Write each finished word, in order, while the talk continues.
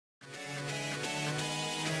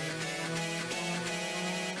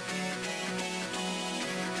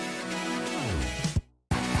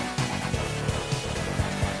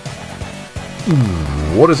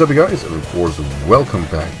What is up, you guys? And of course, welcome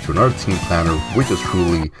back to another team planner, which is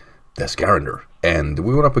truly the Scandinavian. And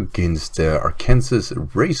we went up against Arkanzas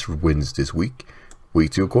Razorwinds this week.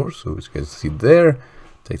 Week 2, of course. So as you guys see there,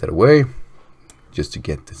 take that away, just to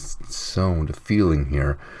get this zone, the feeling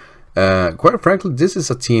here. Quite frankly, this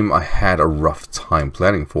is a team I had a rough time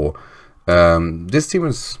planning for. This team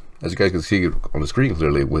is, as you guys can see on the screen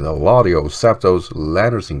clearly, with Aladio, Zapdos,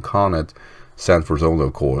 Ladders, Incarnate, Sanford's Only,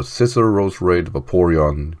 of course, Scizor, Roserade,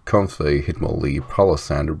 Vaporeon, Comfey, Hitmonlee,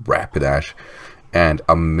 Palossand, Rapidash, and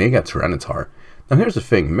a Mega Tyranitar. Now here's the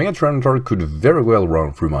thing, Mega Tyranitar could very well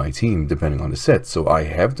run through my team depending on the set, so I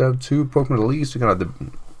have to have 2 Pokemon at least to kind of,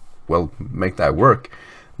 well, make that work.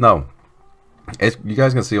 Now, as you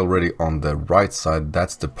guys can see already on the right side,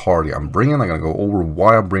 that's the party I'm bringing. I'm going to go over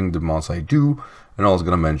why I bring the mods I do, and also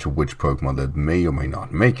going to mention which Pokemon that may or may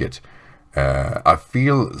not make it. I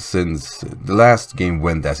feel since the last game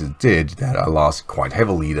went as it did, that I lost quite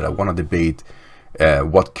heavily, that I want to debate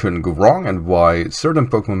what couldn't go wrong and why certain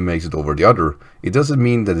Pokemon makes it over the other. It doesn't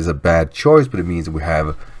mean that it's a bad choice, but it means that we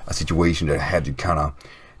have a situation that I had to kind of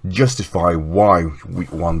justify why we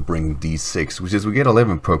want to bring these 6, which is we get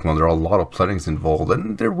 11 Pokemon, there are a lot of plannings involved,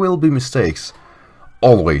 and there will be mistakes,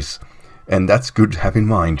 always, and that's good to have in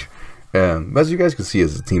mind. As you guys can see,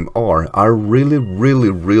 as the team I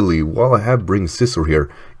really, while I have bring Scizor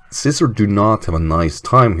here, Scizor do not have a nice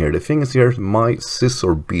time here. The thing is here, my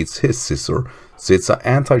Scizor beats his Scizor, so it's an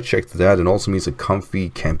anti-check to that, and also means that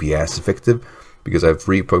Comfey can't be as effective, because I have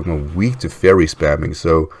 3 Pokemon weak to fairy spamming,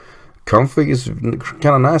 so Comfey is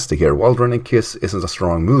kind of nasty here. While Draining Kiss isn't a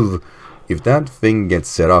strong move, if that thing gets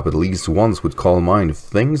set up at least once with Calm Mind,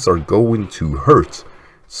 things are going to hurt.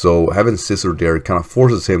 So having Scizor there kind of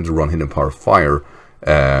forces him to run Hidden Power Fire,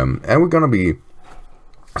 and we're going to be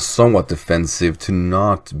somewhat defensive to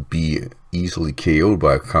not be easily KO'd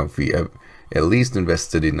by a Comfey, at least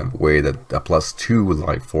invested in a way that a +2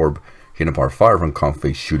 Life Orb Hidden Power Fire from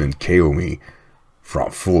Comfey shouldn't KO me from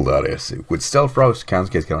full, that is. With Stealth Rock, can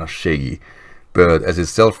get kind of shaky, but as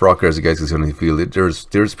it's Stealth Rocker, as you guys can see on the field, there's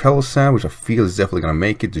Palossand, which I feel is definitely going to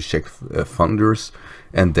make it to check Thunders.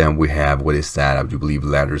 And then we have, what is that? I do believe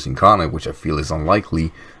Ladders Incarnate, which I feel is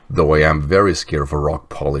unlikely, though I am very scared of a Rock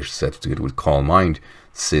Polish set to get with Calm Mind,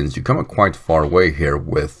 since you come quite far away here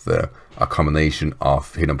with a combination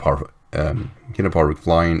of Hidden Power with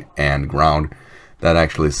Flying and Ground. That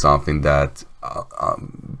actually is something that,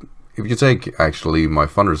 if you take actually my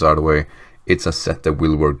Thunders out of the way, it's a set that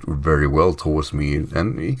will work very well towards me,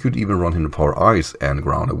 and you could even run Hidden Power Ice and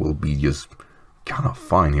Ground. It will be just kind of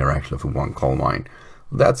fine here actually for one Calm Mind.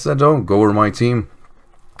 That said though, go over my team.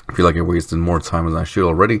 I feel like I wasted more time than I should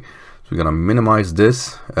already, so we're gonna minimize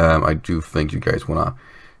this. I do think you guys wanna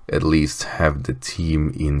at least have the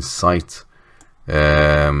team in sight, so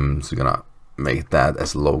we're gonna make that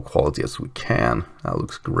as low quality as we can. That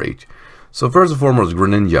looks great. So first and foremost,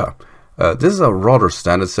 Greninja. This is a rather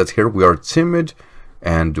standard set here. We are timid,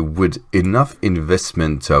 and with enough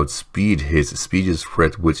investment to outspeed his speediest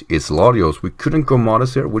threat, which is Latios, we couldn't go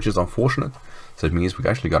modest here, which is unfortunate. So it means we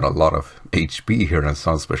actually got a lot of HP here and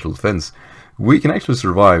some special defense. We can actually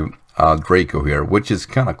survive Draco here, which is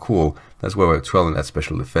kind of cool. That's why we have 12 in that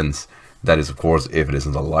special defense. That is, of course, if it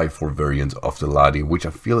isn't a Life Orb variant of the Lati, which I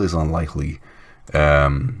feel is unlikely.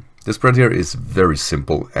 The spread here is very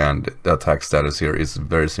simple, and the attack status here is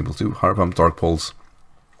very simple too. Hard Pump, Dark Pulse,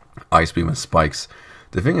 Ice Beam, and Spikes.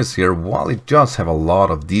 The thing is here, while it does have a lot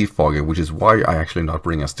of defogging, which is why I actually not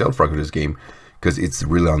bring a Stealth Rock to this game, because it's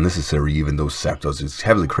really unnecessary, even though Zapdos is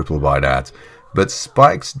heavily crippled by that. But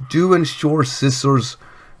Spikes do ensure Scizor's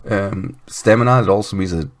stamina. It also means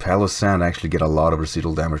that Palossand actually get a lot of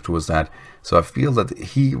residual damage towards that. So I feel that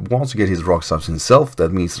he wants to get his Rock Subs himself.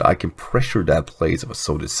 That means that I can pressure that place if I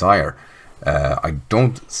so desire. I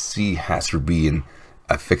don't see Hazard being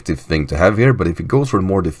an effective thing to have here, but if it goes for a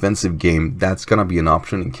more defensive game, that's gonna be an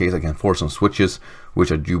option in case I can force some switches,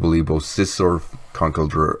 which I do believe both Scizor,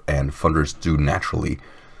 CONKELDURR, and Thunders do naturally.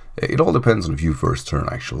 It all depends on the view first turn,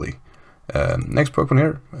 actually. Next Pokemon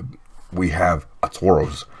here, we have a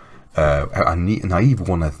Tauros, a naive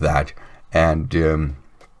one at that, and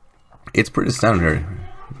it's pretty standard here.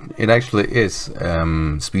 It actually is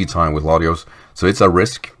speed time with Latios, so it's a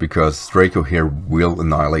risk because Draco here will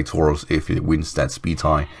annihilate Tauros if it wins that speed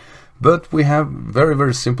tie. But we have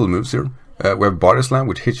very simple moves here. We have Body Slam,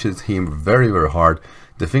 which hits him very hard.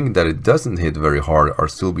 The thing that it doesn't hit very hard are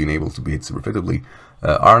still being able to be hit super effectively.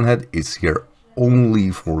 Iron Head is here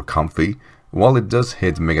only for Comfey. While it does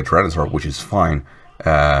hit Mega Tyranitar, which is fine,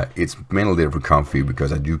 it's mainly there for Comfey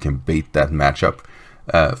because I can bait that matchup.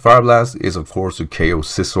 Fire Blast is of course to KO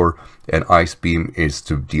Scissor, and Ice Beam is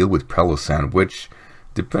to deal with Palossand, which,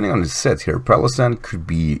 depending on the set here, Palossand could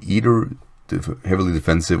be either heavily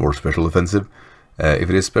defensive or special defensive. If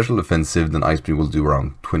it is special defensive, then Ice Beam will do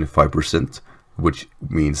around 25%, which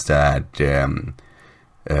means that the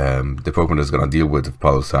Pokemon that's going to deal with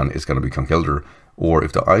Palossand is going to be CONKELDURR. Or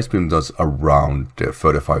if the Ice Beam does around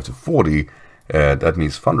 35 to 40, that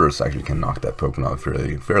means Thunderous actually can knock that Pokemon out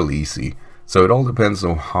fairly easy. So it all depends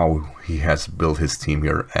on how he has built his team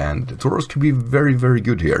here, and Tauros could be very, very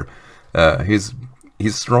good here. His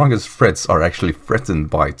strongest threats are actually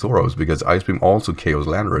threatened by Tauros, because Ice Beam also KOs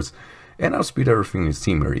Landorus, and outspeed everything in his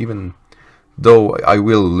team here, even though I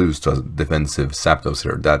will lose to a defensive Zapdos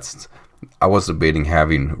here. I was debating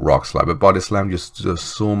having Rock Slide, but Body Slam just does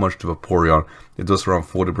so much to Vaporeon. It does around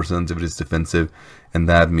 40% if it is defensive, and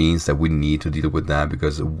that means that we need to deal with that,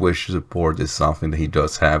 because Wish support is something that he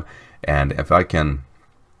does have, and if I can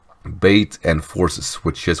bait and force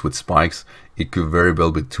switches with spikes, it could very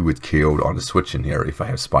well be 2-hit KO'd on the switch in here if I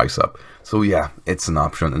have spikes up. So yeah, it's an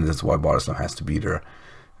option, and that's why Body Slam has to be there.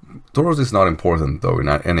 Tauros is not important though in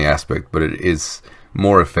any aspect, but it is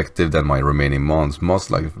more effective than my remaining mons.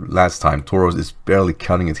 Most like last time, Tauros is barely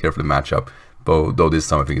cutting it here for the matchup, though this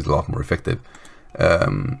time I think it's a lot more effective.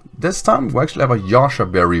 This time we actually have a Yasha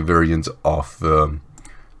Berry variant of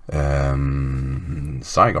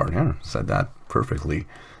Zygarde. Yeah, said that perfectly.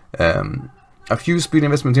 A few speed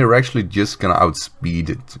investment here. We're actually just gonna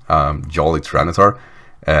outspeed Jolly Tyranitar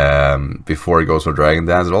before he goes for Dragon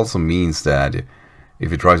Dance. It also means that if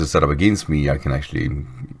he tries to set up against me, I can actually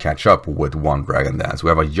catch up with one Dragon Dance. We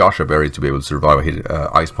have a Yasha Berry to be able to survive a hit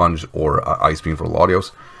Ice Punch or Ice Beam for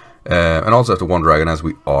Latios. And also after one Dragon Dance,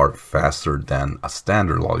 we are faster than a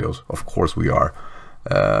standard Latios. Of course we are.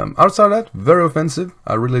 Outside of that, very offensive.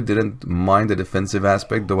 I really didn't mind the defensive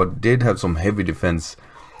aspect, though I did have some heavy defense,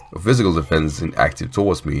 physical defense active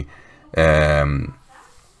towards me. The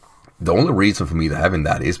only reason for me to having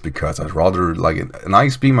that is because I'd rather, like, an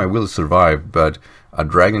Ice Beam I will survive, but a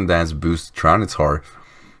Dragon Dance boost Tyranitar,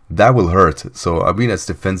 that will hurt. So I've been as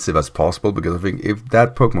defensive as possible, because I think if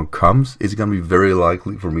that Pokemon comes, it's going to be very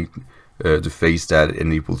likely for me to face that,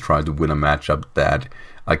 and it will try to win a matchup that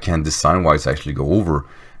I can design-wise actually go over.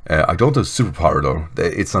 I don't have Superpower though,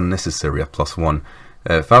 it's unnecessary at +1.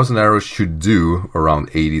 1000 Arrows should do around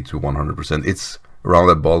 80 to 100%. It's around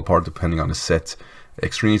that ballpark depending on the set.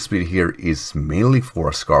 Extreme Speed here is mainly for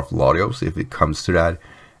a Scarf Latios if it comes to that,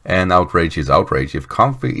 and Outrage is Outrage. If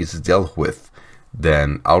Comfy is dealt with,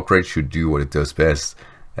 then Outrage should do what it does best.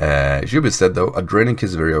 It should be said though, a Draining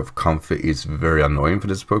Kiss variant of Comfy is very annoying for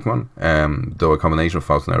this Pokemon, though a combination of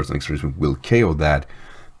 1000 Arrows and Extreme Speed will KO that.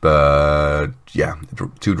 But yeah,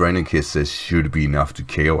 2 Draining Kisses should be enough to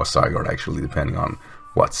KO a Zygarde actually, depending on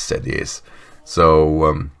what set it is.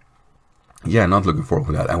 So yeah, not looking forward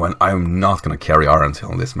to that. And when I'm not gonna carry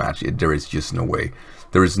Arkanzas in this match, there is just no way.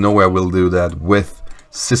 There is no way I will do that with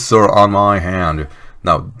Scissor on my hand.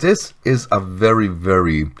 Now this is a very,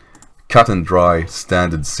 very cut and dry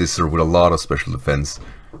standard Scissor with a lot of special defense.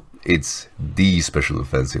 It's the special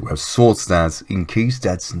defense. We have Sword Stance in case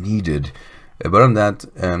that's needed. But on that,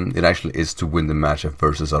 it actually is to win the matchup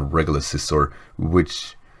versus a regular Scissor,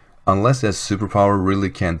 which, unless it has Superpower,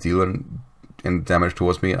 really can't deal any damage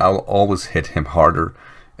towards me. I'll always hit him harder,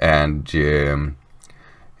 and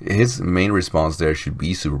his main response there should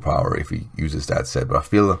be Superpower if he uses that set. But I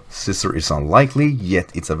feel Scissor is unlikely,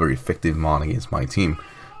 yet it's a very effective mon against my team.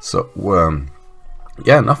 So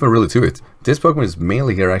yeah, nothing really to it. This Pokemon is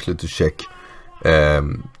mainly here actually to check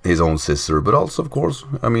his own Scissor, but also of course,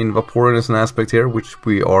 I mean, Vaporeon is an aspect here which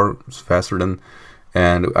we are faster than,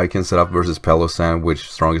 and I can set up versus Palossand, which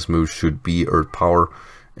strongest move should be Earth Power,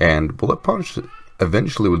 and Bullet Punch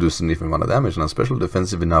eventually will do a significant amount of damage, and especially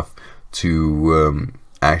defensive enough to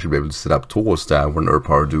actually be able to set up towards that, when Earth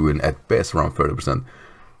Power doing at best around 30%.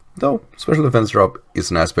 Though special defense drop is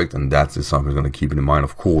an aspect, and that is something I'm going to keep in mind,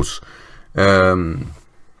 of course. Yeah,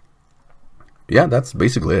 that's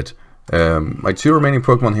basically it. My 2 remaining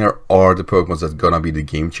Pokemon here are the Pokemon that's gonna be the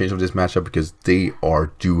game changer of this matchup, because they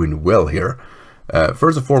are doing well here.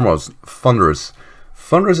 First and foremost, Thunderous.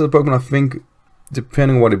 Thunderous is a Pokemon I think,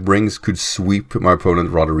 depending on what it brings, could sweep my opponent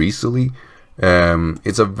rather easily.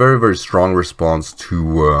 It's a very, very strong response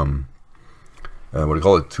to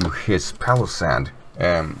to his Palossand.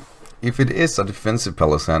 If it is a defensive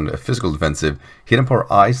Palossand, a physical defensive, Hidden Power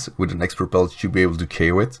Ice with an Expert Belt should be able to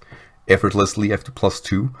KO it effortlessly after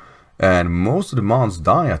 +2. And most of the mons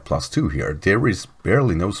die at +2 here. There is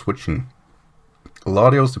barely no switching.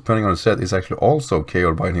 Latios, depending on the set, is actually also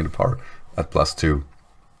KO'd by Hidden Power at +2.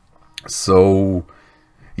 So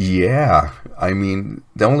Yeah, I mean,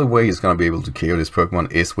 the only way he's going to be able to KO this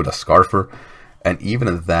Pokemon is with a Scarfer. And even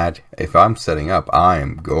at that, if I'm setting up, I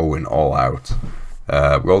am going all out.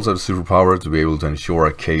 We also have Superpower to be able to ensure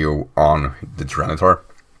a KO on the Tyranitar.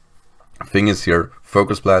 Thing is here,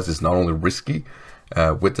 Focus Blast is not only risky,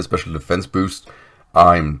 with the special defense boost,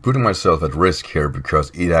 I'm putting myself at risk here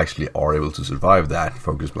because it actually are able to survive that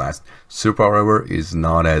Focus Blast. Superpower, however, is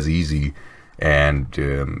not as easy. And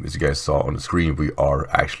as you guys saw on the screen, we are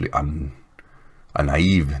actually a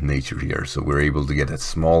naive nature here. So we're able to get that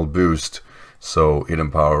small boost. So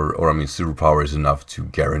hidden power, or I mean superpower, is enough to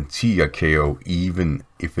guarantee a KO even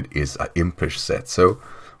if it is an Impish set. So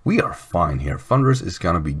we are fine here. Thundurus is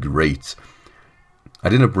gonna be great. I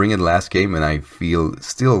didn't bring it last game, and I feel I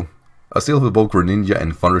still have both Greninja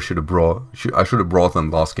and Thundurus I should have brought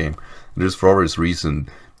them last game. And just for obvious reason,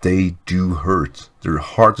 they do hurt. They're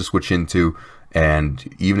hard to switch into,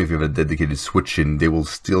 and even if you have a dedicated switch in, they will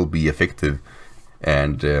still be effective.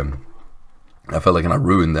 And I felt like I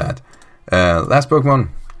ruined that. Last Pokemon,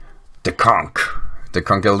 the Conk. The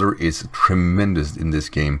CONKELDUR is tremendous in this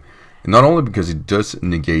game, and not only because it does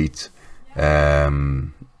negate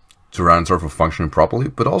Tyranitar for functioning properly,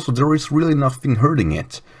 but also there is really nothing hurting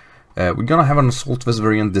it. We're gonna have an Assault Vest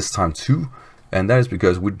variant this time too, and that is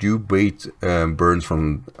because we do bait burns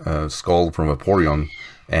from Skull from Vaporeon,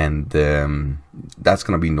 and that's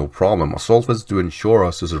gonna be no problem. Assault Vest do ensure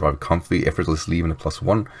us to survive comfy, effortlessly, even a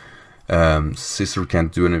 +1. Scissor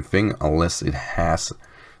can't do anything unless it has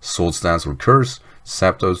Sword Stance or Curse.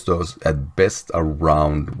 Zapdos does at best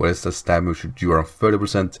around, what is the stab move, should do around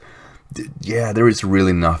 30%. Yeah, there is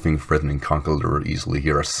really nothing threatening CONKELDUR easily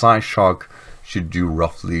here. A Psyshock should do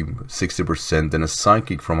roughly 60%, and a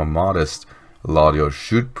Psychic from a modest Latios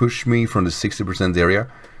should push me from the 60% area.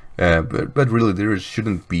 But really there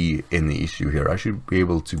shouldn't be any issue here. I should be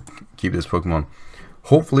able to keep this Pokemon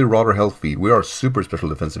hopefully rather healthy. We are super special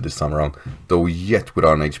defensive this time around, though yet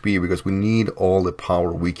without an HP, because we need all the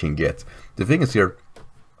power we can get. The thing is here,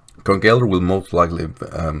 CONKELDUR will most likely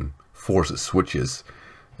force switches,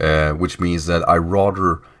 which means that I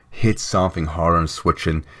rather hit something harder and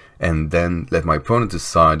switching, and then let my opponent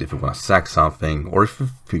decide if it want to sack something, or if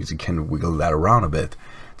he can wiggle that around a bit.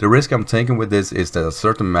 The risk I'm taking with this is that a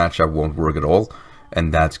certain matchup won't work at all,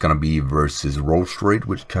 and that's gonna be versus Rostrate,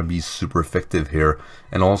 which can be super effective here,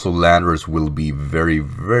 and also Landorus will be very,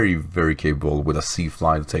 very, very capable with a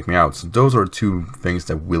C-Fly to take me out. So those are two things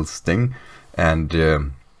that will sting, and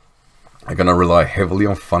I'm gonna rely heavily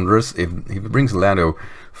on Thundurus. If it brings Lando,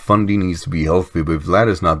 Fundy needs to be healthy, but if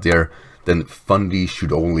Lando's not there, then Fundy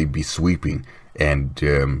should only be sweeping, and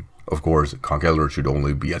of course CONKELDUR should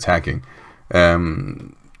only be attacking.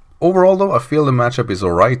 Overall though, I feel the matchup is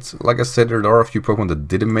alright. Like I said, there are a few Pokemon that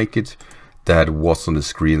didn't make it, that was on the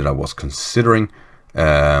screen that I was considering.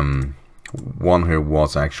 One here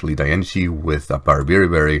was actually Diancie with a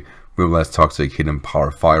Berry, Moonblast, Toxic, Hidden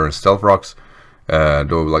Power, Fire, and Stealth Rocks.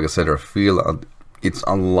 Though, like I said, I feel it's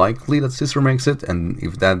unlikely that Scissor makes it, and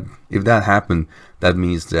if that happened, that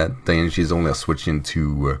means that Diancie is only a switch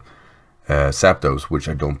into Zapdos, which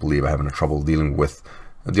I don't believe I have any trouble dealing with.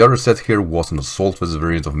 The other set here was an Assault Vest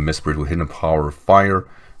variant of Mesprit with Hidden Power, Fire,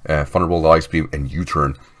 Thunderbolt, Ice Beam, and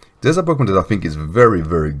U-Turn. There's a Pokemon that I think is very,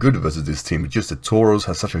 very good versus this team. It's just that Tauros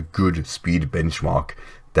has such a good speed benchmark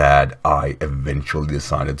that I eventually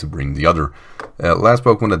decided to bring the other. Last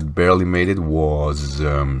Pokemon that barely made it was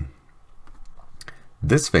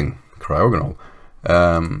this thing, Cryogonal.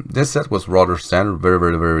 This set was rather standard, very,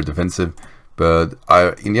 very, very defensive, but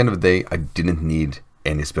in the end of the day, I didn't need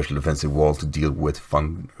any special defensive wall to deal with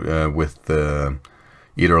either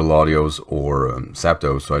Latios or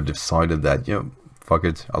Zapdos, so I decided that, you know, fuck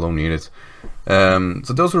it, I don't need it.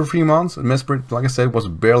 So those were 3 months. Mesprit, like I said, was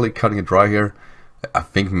barely cutting it dry here. I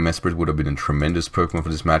think Mesprit would have been a tremendous Pokemon for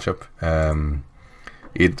this matchup.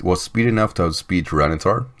 It was speed enough to outspeed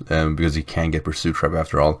Tyranitar, because he can get Pursuit Trap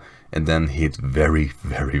after all, and then hit very,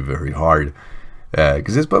 very, very hard.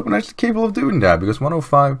 Because this Pokemon is actually capable of doing that, because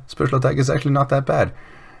 105 special attack is actually not that bad.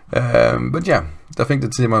 But yeah, I think the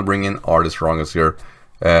team I'm bringing are the strongest here.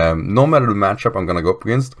 No matter the matchup I'm gonna go up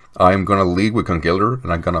against, I'm gonna league with CONKELDUR,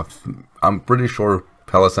 and I'm pretty sure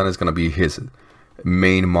Palossand is gonna be his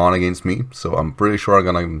main mon against me. So I'm pretty sure I'm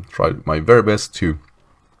gonna try my very best to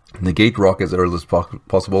negate Rock as early as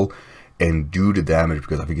possible and do the damage,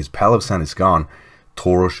 because I think his Palossand is gone.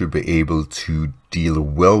 Tauros should be able to deal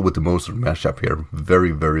well with the most of the matchup here.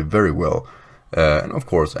 Very, very, very well. And of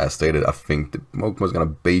course, as stated, I think the Pokemon is going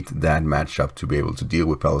to bait that matchup to be able to deal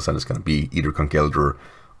with Palossand. It's going to be either CONKELDUR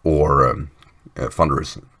or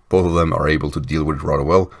Thundurus. Both of them are able to deal with it rather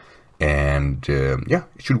well. And yeah,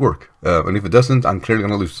 it should work. And if it doesn't, I'm clearly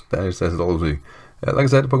gonna lose. That is always me. Like I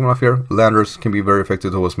said, Pokemon off here, landers can be very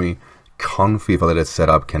effective towards me. Comfy, if I let it set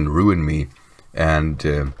up, can ruin me.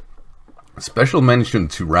 And special mention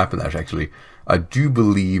to Rapidash, actually. I do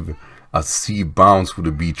believe a C-Bounce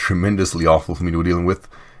would be tremendously awful for me to be dealing with.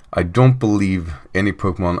 I don't believe any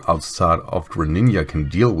Pokemon outside of Greninja can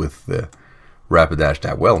deal with Rapidash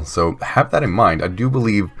that well. So have that in mind. I do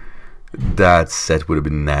believe that set would have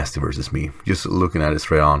been nasty versus me. Just looking at it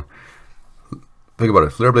straight on. Think about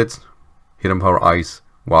it. Flare Blitz, Hidden Power Ice,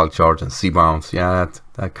 Wild Charge, and C-Bounce. Yeah,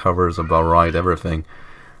 that covers about right everything.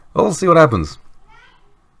 We'll see what happens.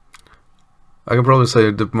 I can probably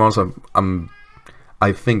say the most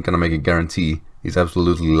I think gonna make a guarantee is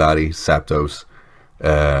absolutely Lati, Zapdos,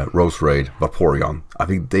 Roserade, Vaporeon. I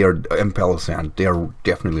think they are, and Palossand, they are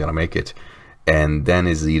definitely gonna make it. And then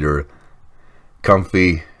is either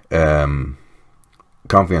Comfy and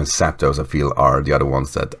Zapdos, I feel, are the other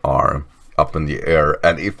ones that are up in the air.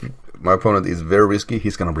 And if my opponent is very risky,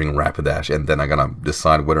 he's gonna bring Rapidash, and then I'm gonna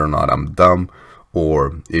decide whether or not I'm dumb,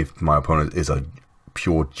 or if my opponent is a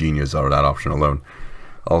pure genius out of that option alone.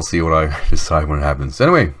 I'll see what I decide when it happens.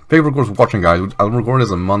 Anyway, thank you for, of course, watching, guys. I'll record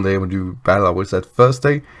this on Monday. I'm gonna do battle always that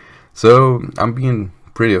Thursday, so I'm being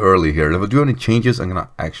pretty early here. If I do any changes, I'm gonna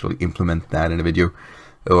actually implement that in the video.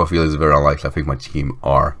 Though I feel it's very unlikely. I think my team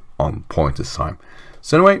are on point this time.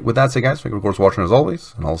 So anyway, with that said, guys, thank you, of course, for watching as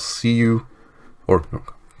always, and I'll see you, or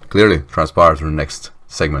clearly transpires in the next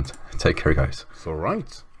segment. Take care, guys. So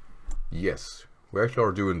right, yes, we actually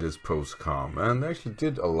are doing this post-com, and I actually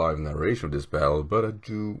did a live narration of this battle, but I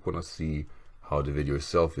do want to see how the video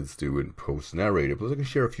itself is doing post-narrated, because I can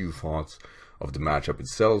share a few thoughts of the matchup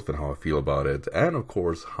itself and how I feel about it, and of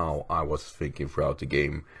course how I was thinking throughout the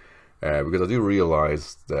game, because I do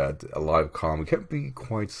realize that a live com can be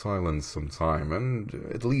quite silent sometimes,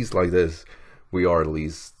 and at least like this, we are at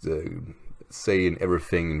least saying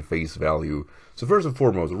everything in face value. So first and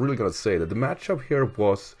foremost, I'm really gonna say that the matchup here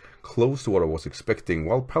was close to what I was expecting.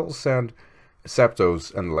 While Palossand,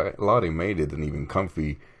 Zapdos, and Lati made it, and even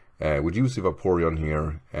Comfy, with use of Vaporeon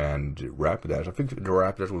here and Rapidash. I think the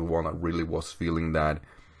Rapidash was one I really was feeling that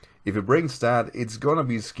if it brings that, it's gonna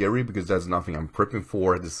be scary, because that's nothing I'm prepping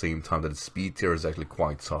for. At the same time, that speed tier is actually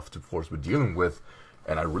quite tough to force with dealing with,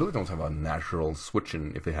 and I really don't have a natural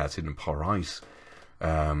switching if it has Hidden Power Ice.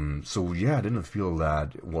 So yeah, I didn't feel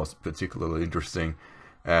that was particularly interesting.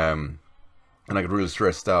 And I got really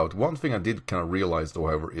stressed out. One thing I did kind of realize, though,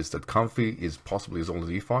 however, is that Comfy is possibly his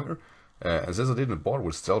only defogger. And since I didn't bother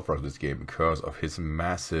with Stealth Rock this game because of his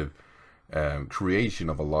massive creation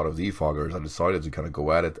of a lot of defoggers, I decided to kind of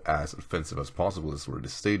go at it as offensive as possible, as already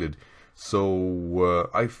stated. So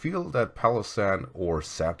I feel that Palossand or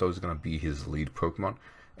Zapdos is going to be his lead Pokemon,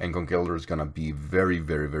 and CONKELDURR is going to be very,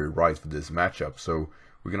 very, very right for this matchup. So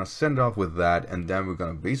we're going to send off with that, and then we're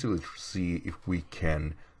going to basically see if we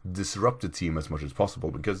can disrupt the team as much as possible,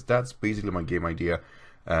 because that's basically my game idea.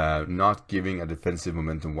 Not giving a defensive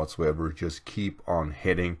momentum whatsoever, just keep on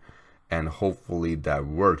hitting, and hopefully that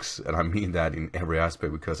works. And I mean that in every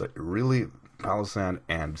aspect, because really Palossand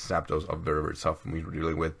and Zapdos are very, very tough for me to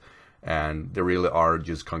dealing with, and they really are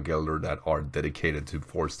just CONKELDURR that are dedicated to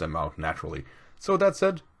force them out naturally. So that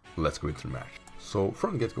said, let's go into the match. So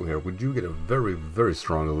from the get-go here, we do get a very, very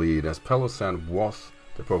strong lead, as Palossand was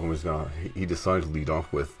the Pokemon he decided to lead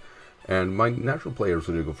off with. And my natural players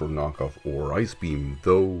would go for knockoff or Ice Beam,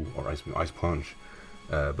 though, or Ice Punch.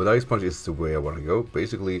 But Ice Punch is the way I want to go.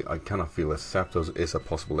 Basically, I kind of feel that Zapdos is a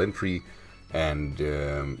possible entry, and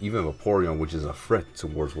even Vaporeon, which is a threat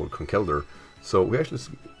towards CONKELDURR. So we actually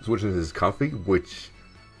switched into this Comfy, which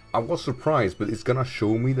I was surprised, but it's gonna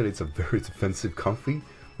show me that it's a very defensive Comfy.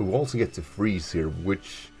 We also get to freeze here,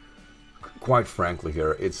 which, quite frankly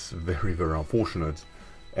here, it's very, very unfortunate.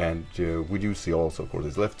 And we do see also, of course,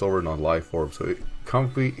 it's leftover, not life orb, so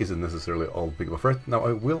Comfy isn't necessarily all big of a threat. Now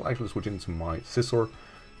I will actually switch into my Scizor,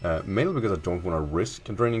 mainly because I don't want to risk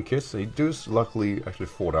a Draining Kiss. He does luckily actually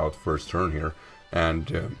fought out first turn here, and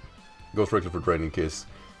goes directly for Draining Kiss.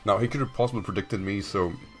 Now he could have possibly predicted me,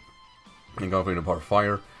 so he got in a part of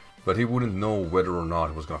fire, but he wouldn't know whether or not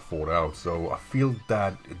he was going to fall out, so I feel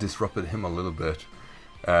that it disrupted him a little bit.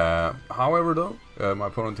 However though, my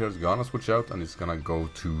opponent here is gonna switch out, and it's gonna go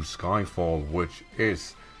to Skyfall, which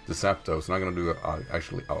is the Zapdos, and I'm gonna do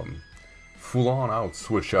actually full on out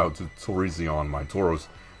switch out to Torizion, my Tauros,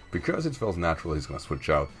 because it feels natural he's gonna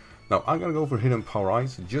switch out. Now I'm gonna go for Hidden Power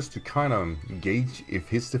Ice just to kind of gauge if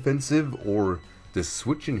he's defensive or the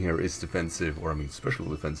switch in here is defensive, or I mean special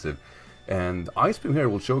defensive. And Ice Beam here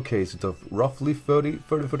will showcase it of roughly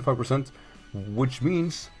 30-35%, which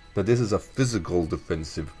means that this is a physical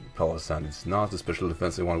defensive Palossand. It's not the special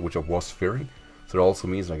defensive one, which I was fearing. So it also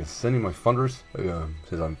means I can send in my Thunders,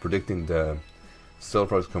 since I'm predicting the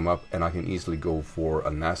Stealth Rods come up, and I can easily go for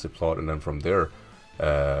a nasty plot, and then from there,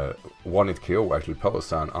 one-hit KO actually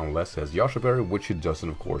Palossand, unless he has Yasha Berry, which he doesn't,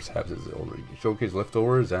 of course, have his already showcase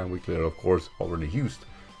leftovers, and we clearly, of course, already used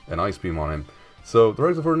an Ice Beam on him. So the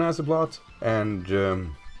rest for a nasty plot,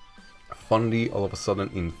 and Fundy all of a sudden,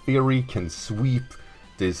 in theory, can sweep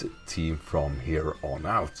this team from here on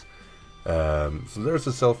out. So there's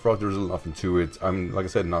a Stealth Rock, there's nothing to it. I'm, like I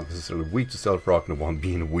said, not necessarily weak to Stealth Rock, and the one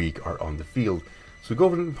being weak are on the field. So we go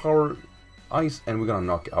for the Power Ice, and we're gonna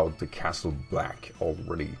knock out the Castle Black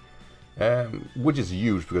already. Which is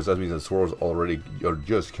huge, because that means that Swords already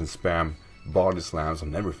just can spam body slams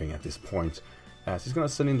on everything at this point. As he's gonna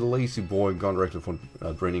send in the Lazy Boy, gone directly for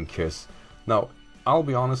Draining Kiss. Now, I'll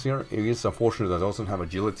be honest here, it is unfortunate that I doesn't have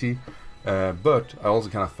agility, but I also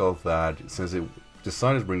kind of felt that since it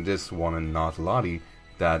decided to bring this one and not Lottie,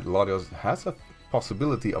 that Lottie has a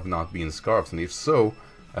possibility of not being scarfed, and if so,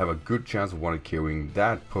 I have a good chance of one-KOing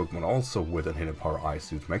that Pokemon also with a Hidden Power Ice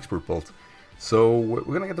Suit from Expert Bolt. So we're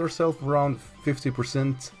gonna get ourselves around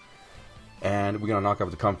 50%, and we're gonna knock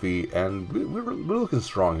out the Comfy, and we're looking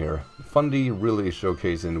strong here. Fundy really is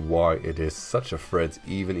showcasing why it is such a threat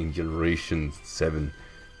even in Generation 7.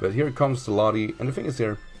 But here comes the Lottie, and the thing is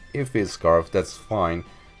here, if it's Scarf, that's fine,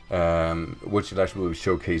 which it actually will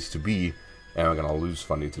showcase to be, and I'm gonna lose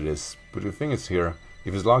Fundy to this. But the thing is here,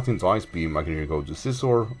 if it's locked into Ice Beam, I can either go to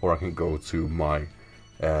Scizor, or I can go to my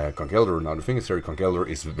CONKELDUR. Now the thing is here, CONKELDUR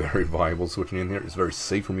is very viable switching in here. It's very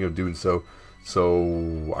safe for me of doing so.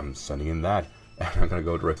 So I'm sending in that, and I'm gonna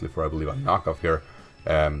go directly for, I believe, a knockoff here.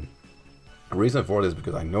 The reason for this is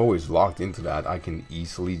because I know it's locked into that. I can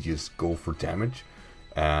easily just go for damage,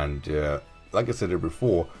 and like I said here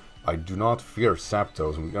before, I do not fear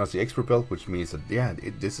Zapdos. We're gonna see Expert Belt, which means that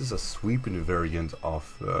this is a sweeping variant of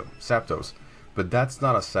Zapdos. But that's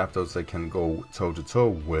not a Zapdos that can go toe-to-toe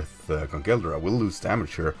with CONKELDUR. I will lose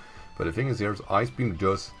damage here, but the thing is here, Ice Beam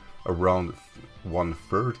does around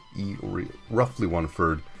 1/3, roughly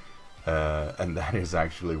 1/3, and that is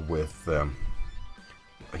actually with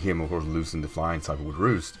him, of course, losing the flying type with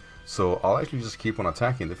Roost. So I'll actually just keep on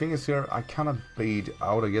attacking. The thing is here, I cannot bait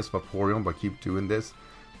out, I guess, Vaporeon by keep doing this.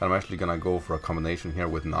 And I'm actually gonna go for a combination here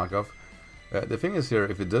with knockoff. The thing is here,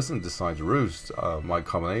 if it doesn't decide to Roost, my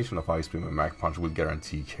combination of Ice Beam and Mach Punch will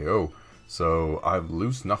guarantee KO. So I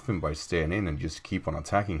lose nothing by staying in and just keep on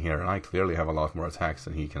attacking here, and I clearly have a lot more attacks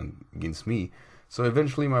than he can against me. So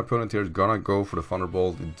eventually my opponent here is gonna go for the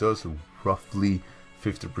Thunderbolt. It does roughly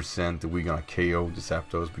 50% that we're gonna KO the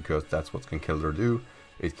Zapdos, because that's what CONKELDUR do.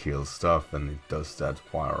 It kills stuff, and it does that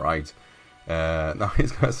quite alright. Now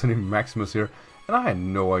he's gonna send in Maximus here, and I had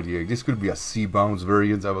no idea. This could be a C-Bounce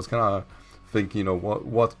variant. I was kinda thinking, you know,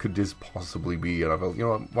 what could this possibly be? And I felt, you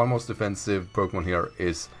know, one most defensive Pokemon here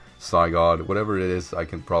is Psygod. Whatever it is, I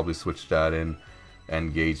can probably switch that in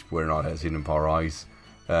and gauge where or not has Hidden Power Ice.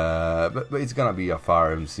 But it's gonna be a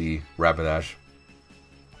Fire MC Rapidash,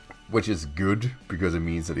 which is good because it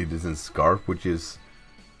means that it isn't Scarf, which is,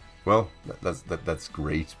 well, that's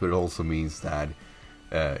great. But it also means that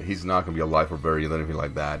he's not gonna be a Life Orb variant or anything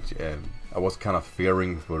like that. I was kind of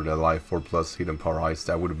fearing for the Life Orb plus Hidden Power Ice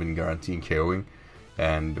that would have been guaranteeing KOing,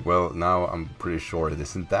 and well, now I'm pretty sure it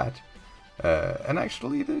isn't that. And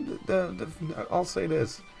actually, I'll say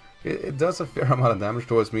this, it does a fair amount of damage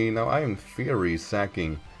towards me. Now I am in theory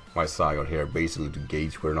sacking my Psygod here, basically to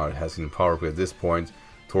gauge whether or not it has Hidden Power, but at this point,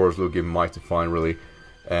 Taurus looking mighty fine really.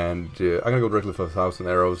 And I'm gonna go directly for 1,000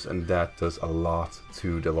 arrows, and that does a lot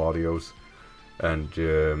to the Latios. And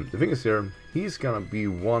the thing is here, he's gonna be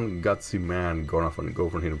one gutsy man going off and go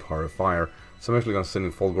for an Hidden Power of Fire. So I'm actually gonna send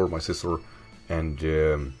in Fulgor, my sister, and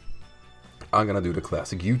I'm gonna do the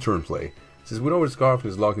classic U-turn play. Since we know where Scarf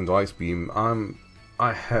is locked into Ice Beam,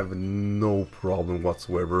 I have no problem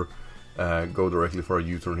whatsoever. Go directly for a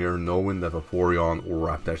U-turn here, knowing that Vaporeon or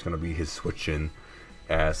Rapidash is gonna be his switch in,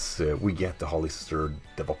 as we get the Holy Sister,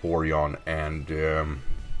 the Vaporeon, and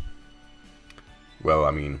well,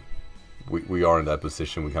 I mean, we are in that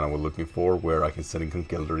position we kind of were looking for, where I can send in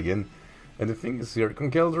CONKELDUR again. And the thing is here,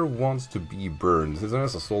 CONKELDUR wants to be burned. Since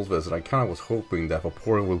there's a Soul Vest, I kind of was hoping that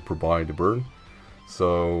Vaporeon will provide the burn.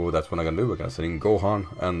 So that's what I'm gonna do. I'm gonna send in Gohan,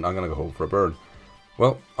 and I'm gonna go for a burn.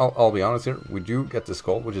 Well, I'll be honest here, we do get the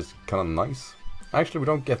Skull, which is kind of nice. Actually, we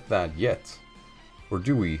don't get that yet. Or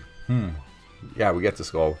do we? Yeah, we get the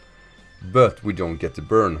Skull, but we don't get the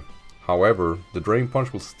burn. However, the Drain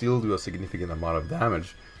Punch will still do a significant amount of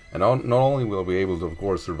damage. And not only will we be able to, of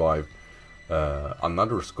course, survive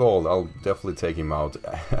another Skull, I'll definitely take him out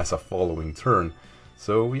as a following turn.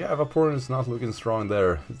 So yeah, Vaporeon is not looking strong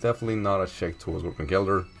there. Definitely not a check towards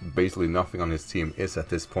CONKELDUR. Basically nothing on his team is at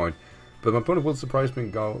this point. But my opponent will surprise me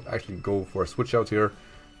and actually go for a switch out here.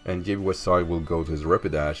 And JB Westside will go to his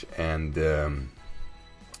Rapidash. And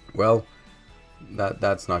well,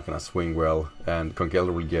 that's not gonna swing well. And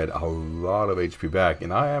CONKELDUR will get a lot of HP back.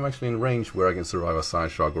 And I am actually in range where I can survive a Side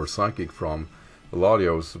Shock or Psychic from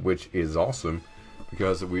Latios, which is awesome.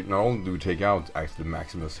 Because we not only do we take out actually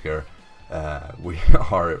Maximus here, we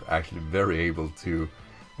are actually very able to,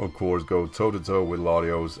 of course, go toe-to-toe with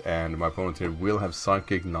Latios, and my opponent here will have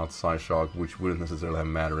Psychic, not Psyshock, which wouldn't necessarily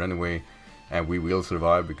matter anyway, and we will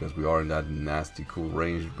survive because we are in that nasty cool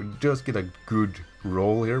range. We just get a good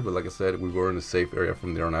roll here, but like I said, we were in a safe area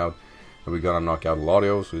from there on out, and we gotta knock out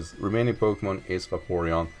Latios. His remaining Pokemon is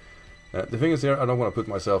Vaporeon. The thing is here, I don't want to put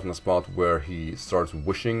myself in a spot where he starts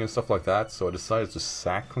wishing and stuff like that, so I decided to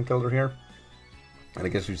sack CONKELDUR here. And I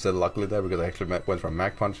guess you said luckily there, because I actually went for a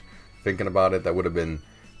Mach Punch. Thinking about it, that would have been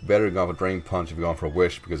better to go for a Drain Punch if you gone for a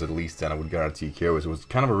Wish, because at least then I would guarantee KOs. It was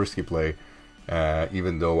kind of a risky play,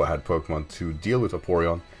 even though I had Pokemon to deal with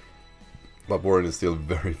Vaporeon. Vaporeon is still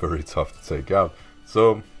very, very tough to take out.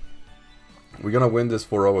 So, we're gonna win this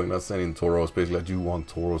 4-0, and not sending Tauros. Basically, I do want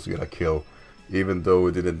Tauros to get a kill, even though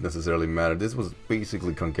it didn't necessarily matter. This was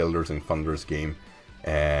basically CONKELDUR's and Thunder's game.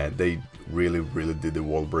 They really did the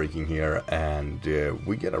wall breaking here, and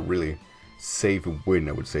we get a really safe win,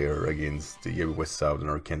 I would say, against the West South and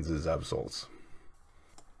Arkanzas Absols.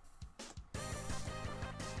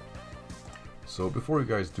 So before you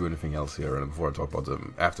guys do anything else here, and before I talk about the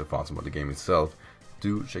afterthoughts about the game itself,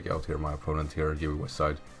 do check out here my opponent here, West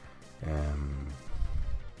Side,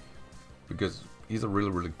 because he's a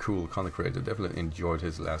really cool content creator. Definitely enjoyed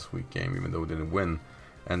his last week game, even though he didn't win.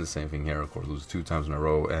 And the same thing here, of course, lose 2 times in a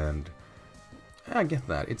row, and I get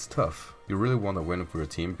that, it's tough. You really want to win for your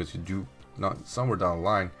team, because you do not, somewhere down the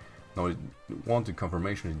line, you want the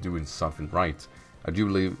confirmation you're doing something right. I do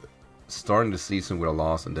believe starting the season with a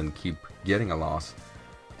loss and then keep getting a loss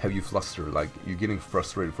have you flustered, like you're getting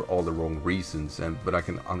frustrated for all the wrong reasons, but I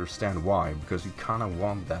can understand why, because you kind of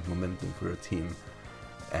want that momentum for your team.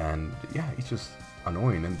 And yeah, it's just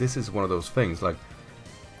annoying, and this is one of those things, like,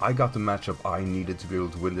 I got the matchup I needed to be able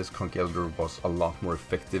to win this. CONKELDUR was a lot more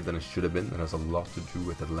effective than it should have been, and has a lot to do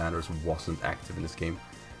with that Landers wasn't active in this game.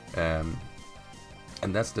 And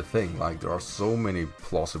that's the thing, like, there are so many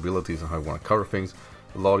plausibilities on how I want to cover things.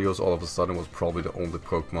 Latios all of a sudden was probably the only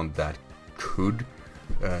Pokemon that could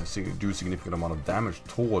do significant amount of damage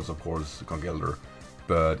towards, of course, CONKELDUR,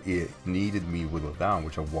 but it needed me whittled down,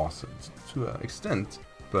 which I wasn't to an extent,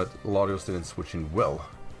 but Latios didn't switch in well.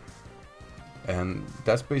 And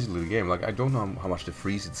that's basically the game. Like, I don't know how much the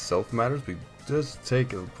freeze itself matters, but it does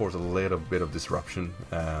take, of course, a little bit of disruption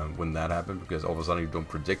when that happened, because all of a sudden you don't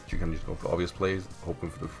predict, you can just go for obvious plays,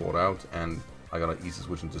 hoping for the fought out, and I got an easy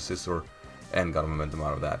switch into Scizor, and got a momentum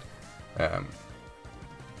out of that.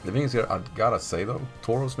 The thing is here, I gotta say though,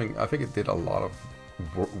 Tauros, I think it did a lot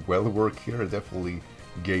of work here. It definitely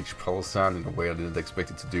gauged Palossand in a way I didn't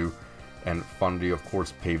expect it to do, and Fundy, of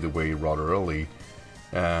course, paved the way rather early.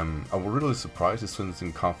 I was really surprised it switched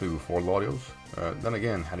in conflict before Latios. Then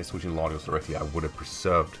again, had he switched in Latios directly, I would have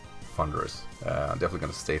preserved Thunderous. I'm definitely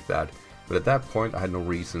going to state that. But at that point, I had no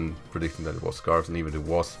reason predicting that it was Scarves, and even if it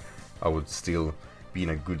was, I would still be in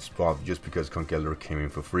a good spot just because CONKELDUR came in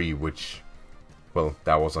for free, which, well,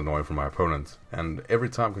 that was annoying for my opponent. And every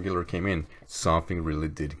time CONKELDUR came in, something really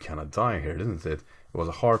did kind of die here, didn't it? It was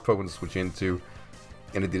a hard Pokemon to switch into,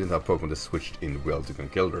 and it didn't have Pokemon that switched in well to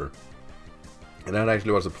CONKELDUR. And that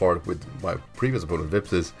actually was a part with my previous opponent,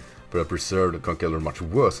 Vipsis, but I preserved CONKELDUR much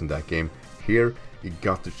worse in that game. Here, it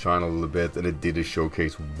got to shine a little bit, and it did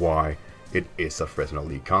showcase why it is a Fresno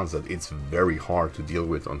League concept. It's very hard to deal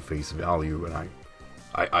with on face value, and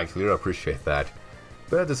I clearly appreciate that.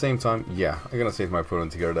 But at the same time, yeah, I'm gonna say to my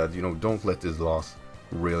opponent here that, you know, don't let this loss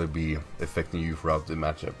really be affecting you throughout the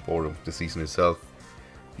matchup or the season itself.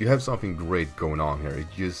 You have something great going on here. It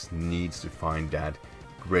just needs to find that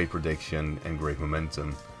great prediction and great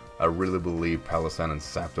momentum. I really believe Palossand and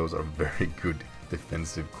Zapdos are very good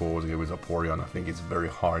defensive cores here with Vaporeon. I think it's very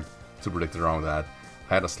hard to predict around that.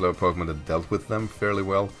 I had a slow Pokemon that dealt with them fairly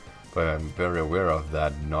well, but I'm very aware of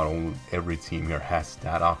that not only every team here has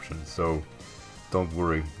that option. So don't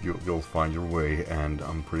worry, you'll find your way, and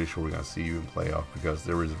I'm pretty sure we're gonna see you in playoff, because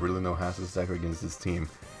there is really no Hazard Stacker against this team.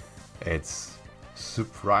 It's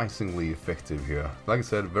surprisingly effective here. Like I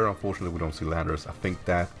said, very unfortunately we don't see Landers. I think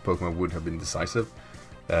that Pokemon would have been decisive,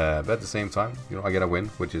 but at the same time, you know, I get a win,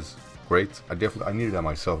 which is great. I needed that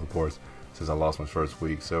myself, of course, since I lost my first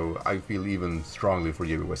week, so I feel even strongly for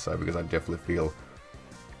JB Westside, because I definitely feel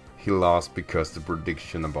he lost because the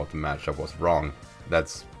prediction about the matchup was wrong.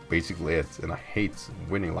 That's basically it, and I hate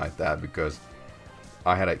winning like that because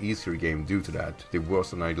I had an easier game due to that. It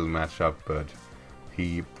was an ideal matchup, but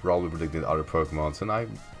he probably predicted other Pokemons, and I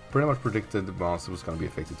pretty much predicted the monster was going to be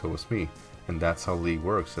affected towards me. And that's how League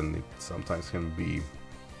works, and it sometimes can be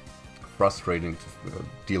frustrating to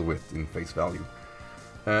deal with in face value.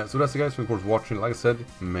 So that's it, guys. Of course, watching. Like I said,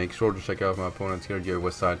 make sure to check out my opponent here, Gary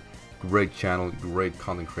Westside. Great channel, great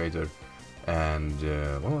content creator, and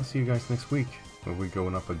well, I'll see you guys next week when we're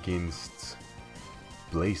going up against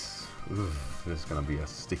Blaze. Oof, this is gonna be a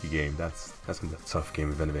sticky game. That's gonna be a tough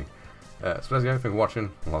game if anything. So that's it, guys. Thanks for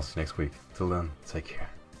watching, and I'll see you next week. Till then, take care.